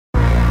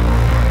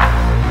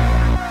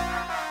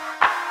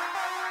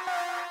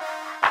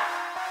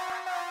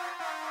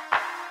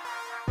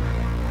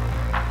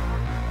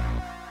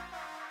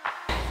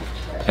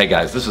Hey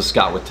guys, this is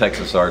Scott with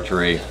Texas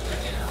Archery.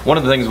 One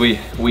of the things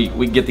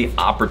we get the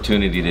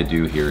opportunity to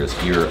do here is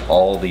hear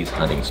all these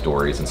hunting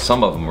stories, and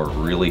some of them are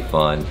really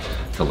fun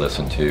to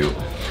listen to.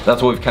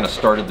 That's why we've kind of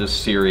started this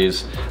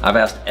series. I've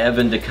asked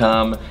Evan to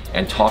come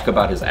and talk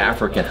about his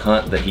African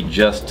hunt that he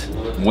just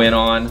went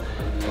on.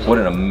 What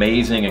an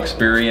amazing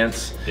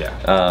experience.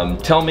 Yeah.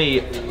 Tell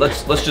me,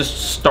 let's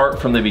just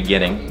start from the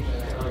beginning.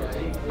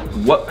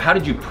 How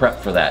did you prep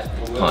for that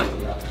hunt?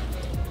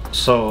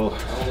 So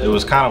it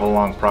was kind of a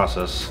long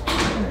process,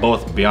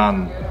 both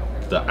beyond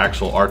the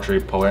actual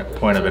archery point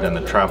of it and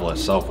the travel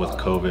itself with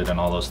COVID and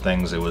all those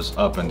things. It was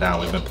up and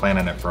down. We've been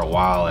planning it for a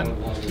while,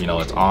 and you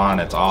know, it's on,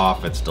 it's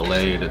off, it's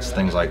delayed, it's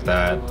things like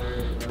that.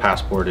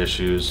 Passport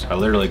issues. I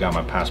literally got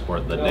my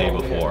passport the day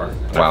before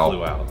I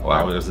flew out. Wow.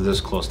 I was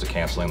this close to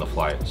canceling the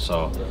flight.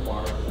 So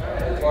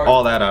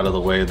all that out of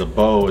the way, the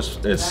bow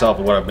itself,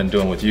 what I've been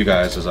doing with you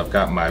guys is I've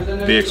got my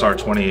BXR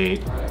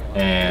 28,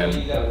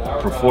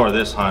 and before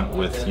this hunt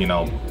with, you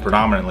know,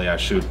 predominantly I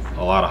shoot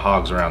a lot of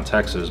hogs around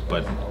Texas,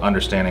 but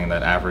understanding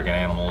that African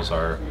animals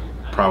are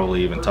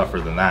probably even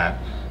tougher than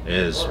that,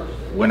 is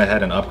went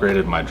ahead and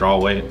upgraded my draw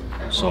weight.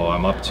 So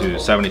I'm up to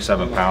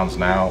 77 pounds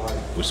now.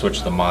 We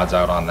switched the mods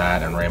out on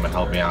that, and Raymond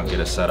helped me out get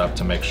it set up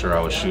to make sure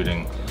I was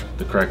shooting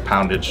the correct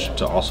poundage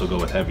to also go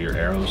with heavier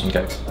arrows.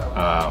 Okay.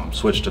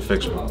 Switched to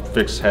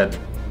fixed head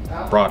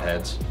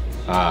broadheads,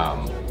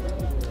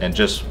 and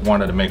just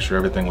wanted to make sure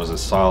everything was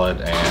as solid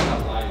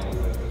and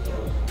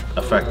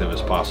effective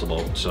as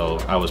possible. So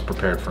I was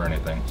prepared for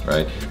anything.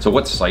 Right. So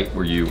what sight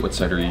are you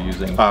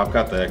using? I've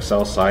got the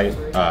Excel sight,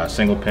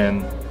 single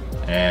pin,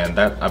 and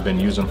that I've been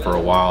using for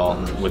a while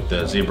with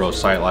the Zebro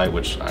sight light,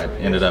 which I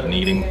ended up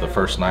needing the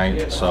first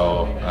night.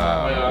 So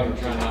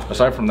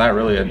aside from that,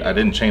 really, I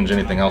didn't change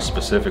anything else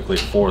specifically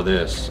for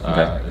this.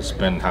 Okay. It's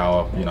been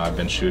how, you know, I've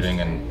been shooting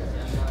and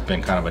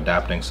been kind of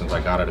adapting since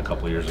I got it a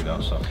couple years ago.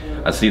 So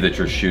I see that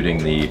you're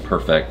shooting the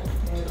perfect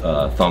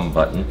thumb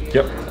button.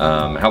 Yep.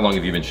 How long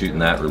have you been shooting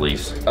that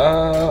release?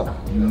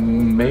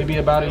 Maybe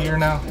about a year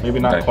now, maybe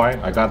not Okay.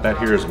 quite. I got that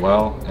here as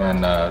well,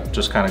 and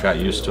just kind of got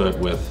used to it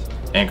with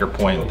anchor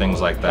point and things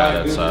like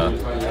that. It's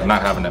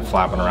not having it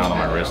flapping around on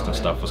my wrist and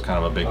stuff was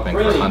kind of a big thing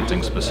for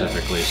hunting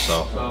specifically.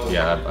 So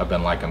yeah, I've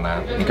been liking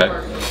that. Okay.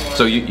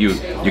 So you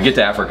get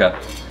to Africa,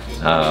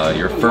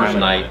 your first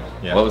night.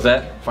 Yeah. What was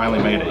that?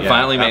 Finally made it. Yeah.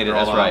 Finally made it.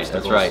 After all That's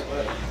the right. That's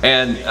obstacles. right.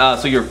 And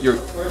so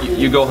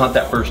you go hunt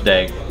that first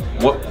day.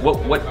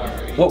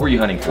 What were you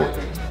hunting for?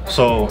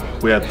 So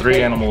we had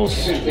 3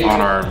 animals on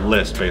our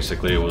list,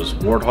 basically. It was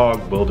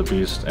warthog,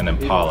 wildebeest, and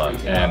impala.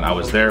 And I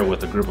was there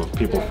with a group of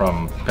people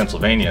from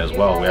Pennsylvania as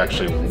well. We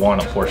actually won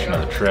a portion of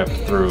the trip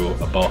through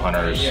a Bow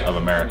Hunters of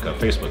America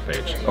Facebook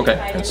page. Okay.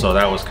 And so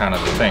that was kind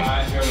of the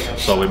thing.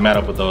 So we met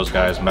up with those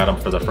guys, met them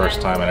for the first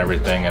time and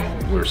everything,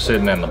 and we were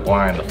sitting in the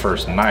blind the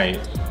first night.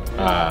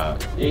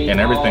 And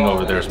everything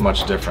over there is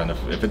much different.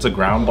 If it's a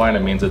ground blind,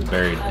 it means it's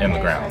buried in the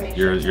ground.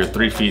 You're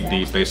 3 feet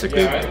deep,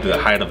 basically the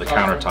height of the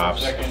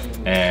countertops,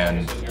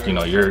 and you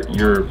know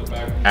you're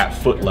at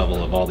foot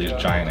level of all these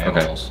giant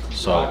animals. Okay.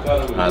 So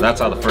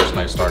that's how the first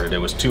night started. It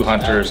was 2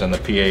 hunters and the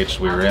PH.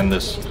 We were in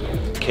this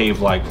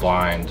cave-like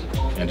blind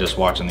and just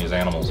watching these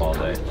animals all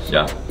day. So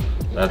yeah.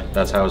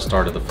 That's how it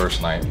started the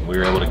first night. We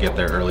were able to get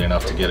there early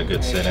enough to get a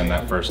good sit in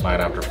that first night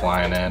after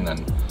flying in,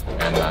 and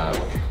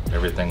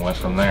everything went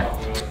from there.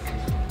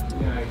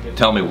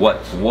 Tell me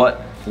what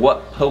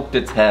poked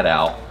its head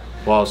out.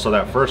 Well, so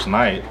that first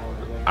night,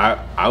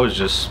 I was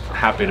just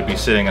happy to be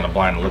sitting in a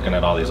blind and looking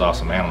at all these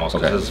awesome animals,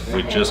 because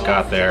we just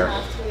got there.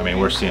 I mean,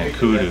 we're seeing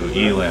kudu,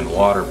 eland,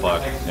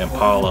 waterbuck,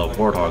 impala,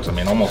 warthogs. I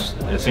mean, almost,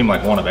 it seemed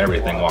like one of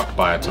everything walked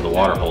by to the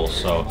water holes.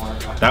 So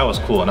that was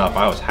cool enough.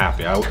 I was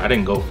happy. I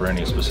didn't go for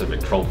any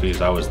specific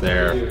trophies. I was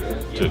there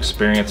to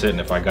experience it,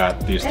 and if I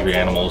got these 3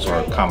 animals or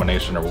a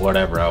combination or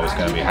whatever, I was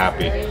going to be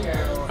happy.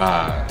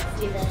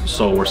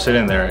 So we're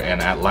sitting there,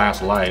 and at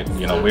last light,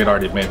 you know, we had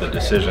already made the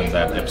decision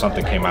that if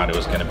something came out, it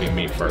was going to be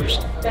me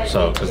first.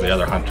 So, because the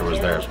other hunter was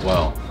there as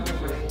well.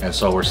 And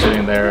so we're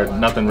sitting there,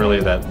 nothing really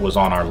that was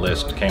on our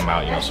list came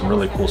out, you know, some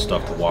really cool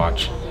stuff to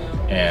watch.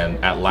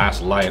 And at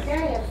last light,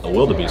 a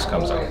wildebeest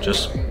comes out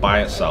just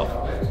by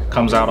itself.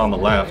 Comes out on the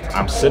left.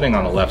 I'm sitting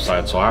on the left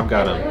side, so I've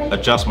got to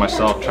adjust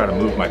myself, try to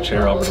move my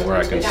chair over to where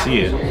I can see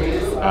it.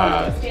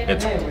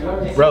 It's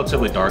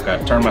relatively dark.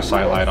 I've turned my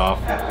sight light off.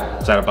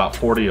 It's at about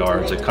 40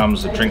 yards. It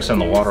comes, it drinks in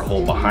the water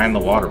hole behind the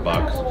water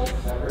buck,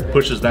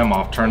 pushes them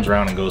off, turns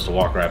around and goes to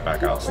walk right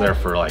back out. It's there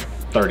for like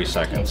 30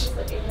 seconds.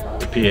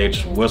 The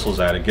PH whistles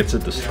at it, gets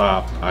it to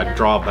stop. I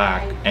draw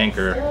back,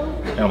 anchor,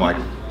 and I'm like,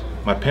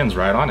 my pin's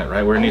right on it,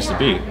 right where it needs to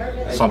be.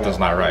 Something's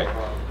not right.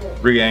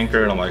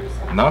 Re-anchor, and I'm like,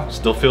 no,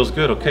 still feels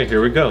good. Okay,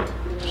 here we go.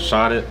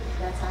 Shot it.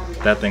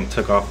 That thing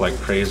took off like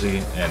crazy,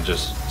 and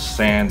just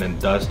sand and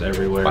dust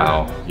everywhere.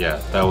 Wow. And yeah,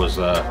 that was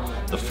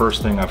the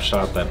first thing I've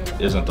shot that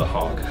isn't a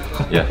hog.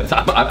 Yeah,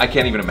 I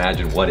can't even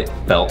imagine what it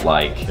felt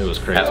like. It was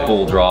crazy. At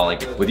full draw,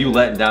 like with you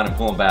letting down and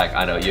pulling back.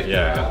 I know you.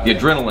 Yeah. The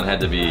adrenaline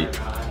had to be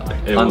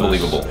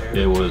Unbelievable.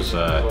 It was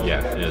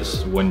yeah,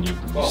 is when you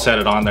set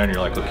it on there and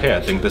you're like, okay,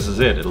 I think this is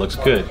it. It looks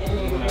good.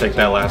 Take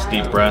that last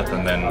deep breath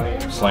and then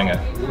sling it.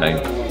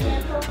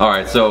 Okay. All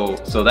right, so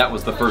that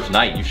was the first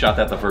night. You shot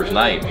that the first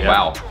night. Yeah.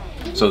 Wow.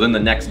 So then the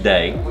next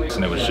day.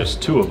 And it was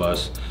just 2 of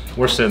us.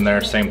 We're sitting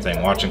there, same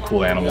thing, watching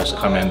cool animals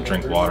come in,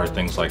 drink water,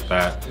 things like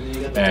that.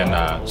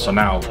 And so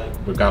now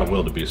we've got a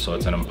wildebeest, so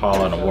it's an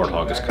impala and a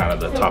warthog is kind of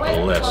the top of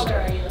the list.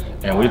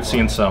 And we'd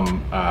seen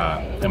some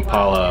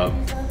impala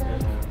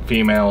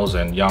females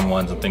and young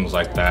ones and things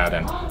like that.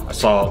 And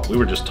we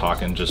were just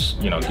talking, just,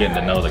 you know, getting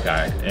to know the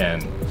guy.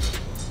 And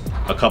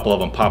a couple of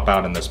them pop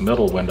out in this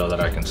middle window that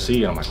I can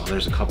see. And I'm like, oh,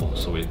 there's a couple.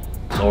 So we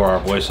lower our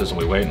voices and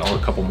we wait, and a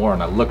couple more.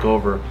 And I look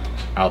over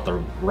out the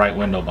right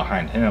window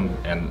behind him,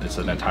 and it's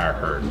an entire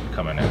herd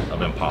coming in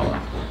of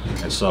impala.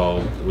 And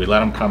so we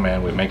let them come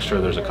in. We make sure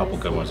there's a couple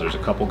good ones. There's a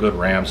couple good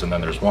rams, and then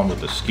there's one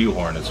with the skew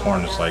horn. Its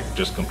horn is like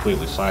just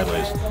completely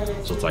sideways.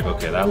 So it's like,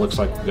 okay, that looks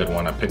like a good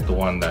one. I picked the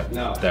one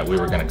that we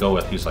were gonna go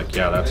with. He's like,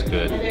 yeah, that's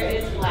good.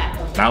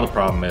 Now the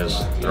problem is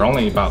they're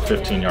only about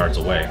 15 yards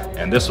away,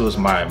 and this was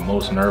my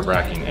most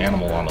nerve-wracking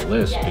animal on the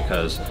list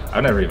because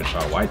I've never even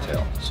shot a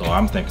whitetail. So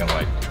I'm thinking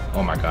like,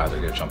 oh my God, they're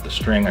gonna jump the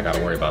string. I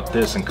gotta worry about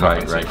this and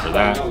compensate for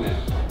that.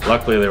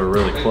 Luckily they were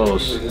really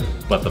close,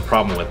 but the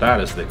problem with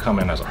that is they come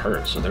in as a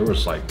herd. So there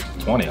was like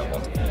 20 of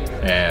them,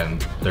 and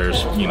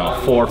there's, you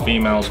know, 4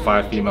 females,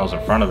 5 females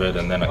in front of it,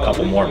 and then a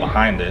couple more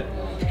behind it.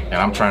 And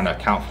I'm trying to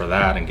account for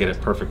that and get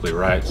it perfectly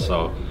right.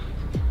 So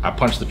I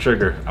punched the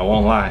trigger, I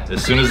won't lie.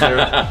 As soon as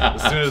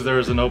there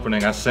was an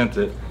opening, I sent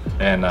it,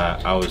 and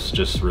I was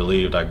just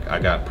relieved. I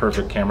got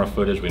perfect camera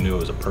footage. We knew it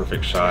was a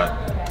perfect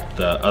shot.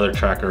 The other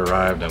tracker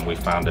arrived and we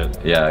found it.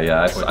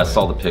 Yeah, I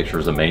saw the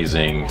pictures.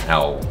 Amazing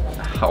how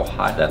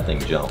high that thing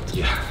jumped.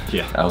 Yeah.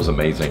 That was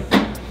amazing.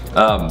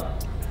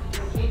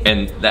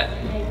 And that,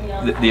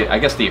 I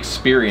guess the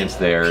experience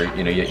there,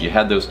 you know, you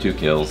had those 2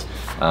 kills,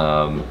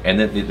 and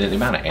then the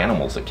amount of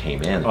animals that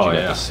came in that you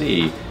got to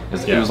see,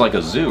 it was like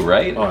a zoo,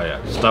 right? Oh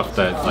yeah, stuff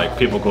that like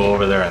people go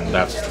over there and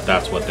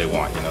that's what they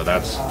want. You know,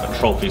 that's a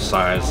trophy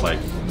size, like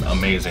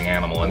amazing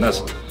animal, and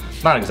that's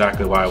not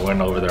exactly why I went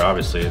over there.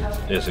 Obviously,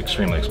 it's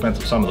extremely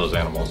expensive, some of those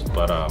animals,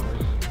 but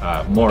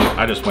more,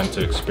 I just went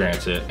to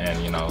experience it,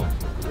 and you know,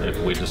 if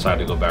we decide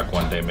to go back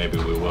one day, maybe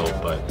we will.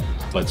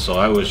 But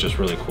so it was just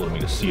really cool to me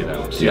to see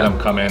them, them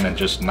come in and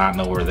just not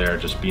know we're there,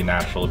 just be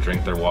natural,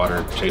 drink their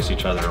water, chase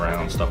each other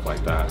around, stuff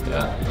like that.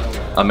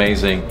 Yeah,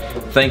 amazing.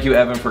 Thank you,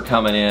 Evan, for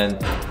coming in.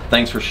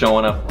 Thanks for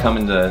showing up,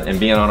 coming to and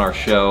being on our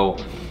show.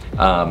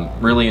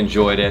 Really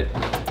enjoyed it.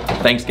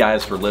 Thanks,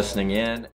 guys, for listening in.